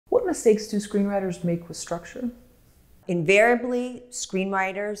mistakes do screenwriters make with structure? Invariably,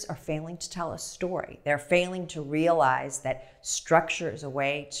 screenwriters are failing to tell a story. They're failing to realize that structure is a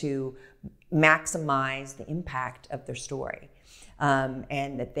way to maximize the impact of their story,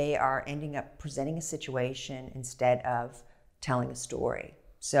 and that they are ending up presenting a situation instead of telling a story.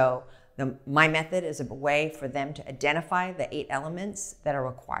 So my method is a way for them to identify the 8 elements that are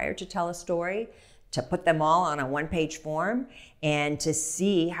required to tell a story, to put them all on a one-page form, and to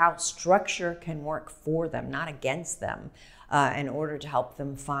see how structure can work for them, not against them, in order to help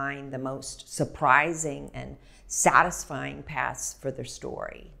them find the most surprising and satisfying paths for their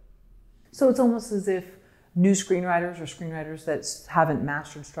story. So it's almost as if new screenwriters or screenwriters that haven't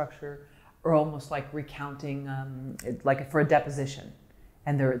mastered structure are almost like recounting, like for a deposition,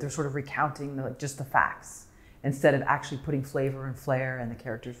 and they're sort of recounting just the facts instead of actually putting flavor and flair in the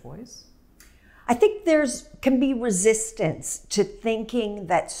character's voice. I think can be resistance to thinking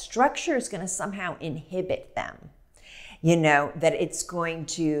that structure is going to somehow inhibit them, that it's going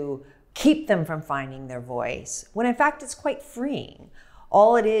to keep them from finding their voice, when in fact it's quite freeing.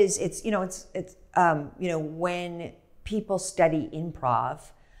 All it is, when people study improv,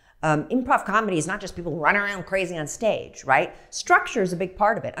 improv comedy is not just people running around crazy on stage, right? Structure is a big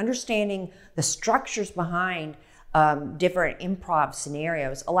part of it. Understanding the structures behind different improv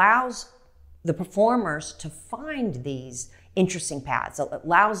scenarios allows the performers to find these interesting paths. It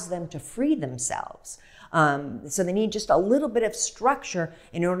allows them to free themselves. So they need just a little bit of structure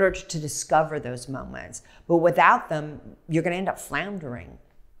in order to discover those moments. But without them, you're going to end up floundering.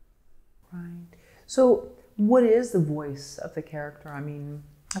 Right. So what is the voice of the character? I mean,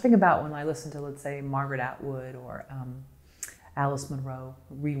 I think about when I listen to, let's say, Margaret Atwood or Alice Munro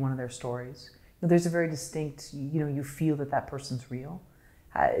read one of their stories. There's a very distinct, you feel that person's real.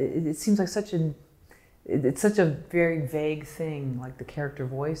 It seems like it's such a very vague thing, like the character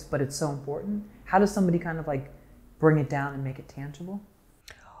voice, but it's so important. How does somebody kind of like bring it down and make it tangible?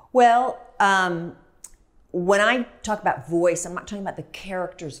 Well, when I talk about voice, I'm not talking about the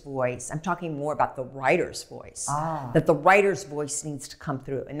character's voice. I'm talking more about the writer's voice. That the writer's voice needs to come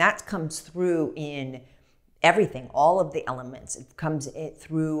through. And that comes through in everything, all of the elements. It comes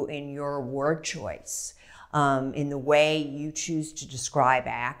through in your word choice, in the way you choose to describe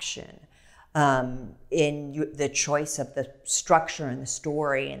action, in the choice of the structure and the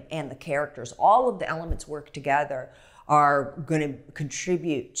story and the characters. All of the elements work together are going to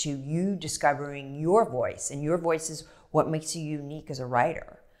contribute to you discovering your voice. And your voice is what makes you unique as a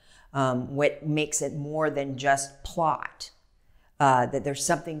writer, what makes it more than just plot, that there's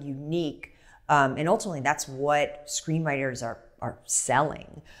something unique. And ultimately, that's what screenwriters are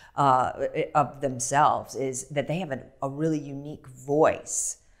selling of themselves, is that they have a really unique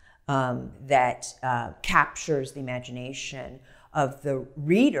voice that captures the imagination of the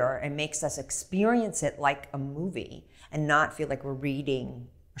reader and makes us experience it like a movie and not feel like we're reading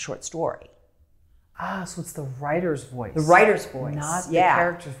a short story. So it's the writer's voice. The writer's voice. Not the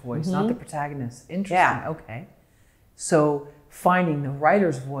character's voice, not the protagonist. Interesting. Yeah. Okay. So finding the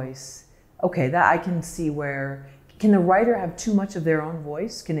writer's voice, okay, that I can see where, can the writer have too much of their own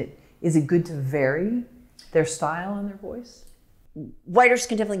voice? Is it good to vary their style and their voice? Writers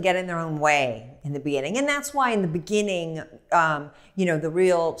can definitely get in their own way in the beginning. And that's why in the beginning, the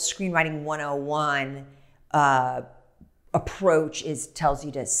real screenwriting 101 approach tells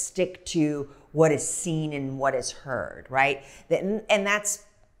you to stick to what is seen and what is heard, right? And that's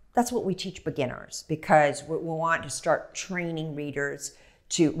what we teach beginners, because we want to start training writers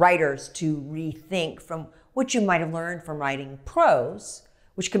to rethink from what you might have learned from writing prose,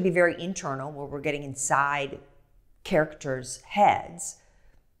 which can be very internal, where we're getting inside characters' heads.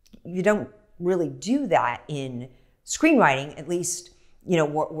 You don't really do that in screenwriting. At least,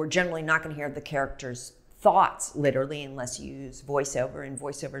 we're generally not going to hear the characters' thoughts literally, unless you use voiceover, and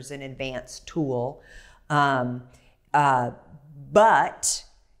voiceover is an advanced tool. But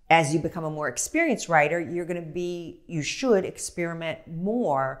as you become a more experienced writer, you should experiment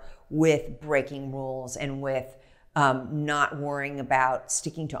more with breaking rules and with not worrying about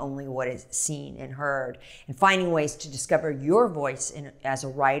sticking to only what is seen and heard, and finding ways to discover your voice as a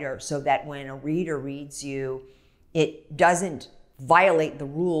writer, so that when a reader reads you, it doesn't violate the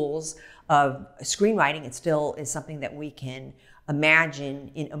rules of screenwriting. It still is something that we can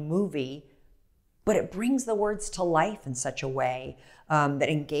imagine in a movie, but it brings the words to life in such a way that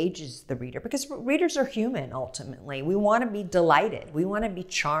engages the reader, because readers are human ultimately. We want to be delighted. We want to be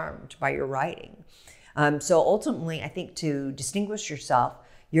charmed by your writing. So ultimately, I think to distinguish yourself,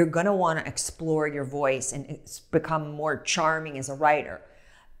 you're going to want to explore your voice and become more charming as a writer.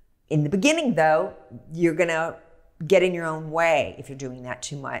 In the beginning, though, you're going to get in your own way if you're doing that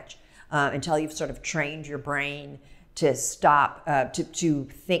too much, until you've sort of trained your brain to stop, to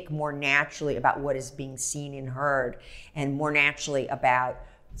think more naturally about what is being seen and heard, and more naturally about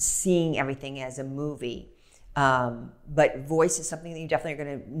seeing everything as a movie. But voice is something that you definitely are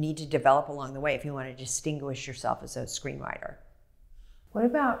going to need to develop along the way if you want to distinguish yourself as a screenwriter. What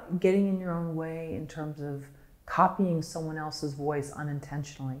about getting in your own way in terms of copying someone else's voice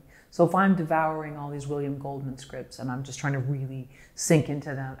unintentionally? So if I'm devouring all these William Goldman scripts and I'm just trying to really sink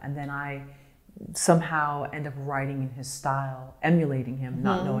into them, and then I somehow end up writing in his style, emulating him,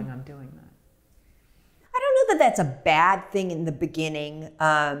 not knowing I'm doing that. I don't know that that's a bad thing in the beginning.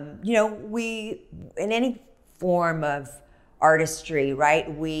 You know, in any form of artistry,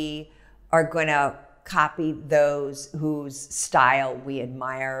 right, we are going to copy those whose style we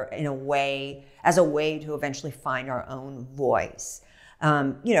admire in a way, as a way to eventually find our own voice.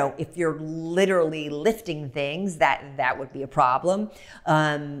 You know, if you're literally lifting things, that would be a problem.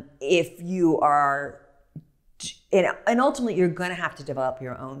 If you are, and ultimately you're going to have to develop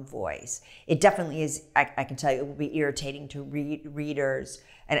your own voice. It definitely is, I can tell you, it will be irritating to readers.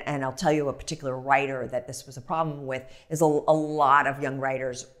 And I'll tell you a particular writer that this was a problem with, is a lot of young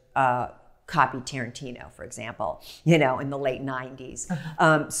writers copied Tarantino, for example, you know, in the late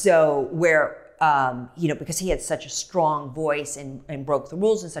 90s. So where, you know, because he had such a strong voice and broke the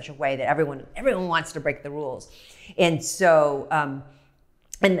rules in such a way that everyone wants to break the rules. And so,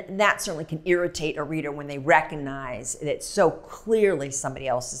 and that certainly can irritate a reader when they recognize that it's so clearly somebody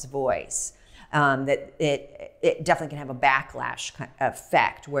else's voice, that it definitely can have a backlash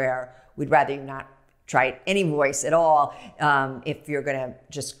effect where we'd rather you not try any voice at all, if you're going to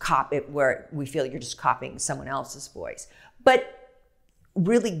just copy it where we feel you're just copying someone else's voice. But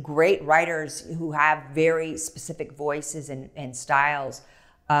really great writers who have very specific voices and styles,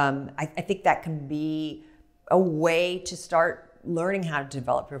 I think that can be a way to start learning how to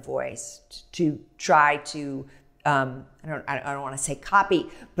develop your voice, to try to, I don't want to say copy,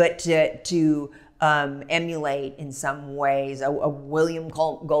 but to emulate in some ways a William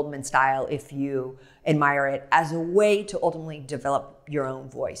Goldman style if you admire it, as a way to ultimately develop your own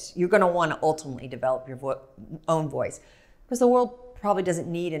voice. You're going to want to ultimately develop your own voice, because the world probably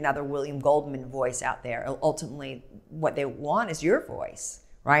doesn't need another William Goldman voice out there. Ultimately, what they want is your voice,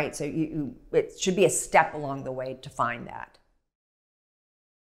 right? So it should be a step along the way to find that.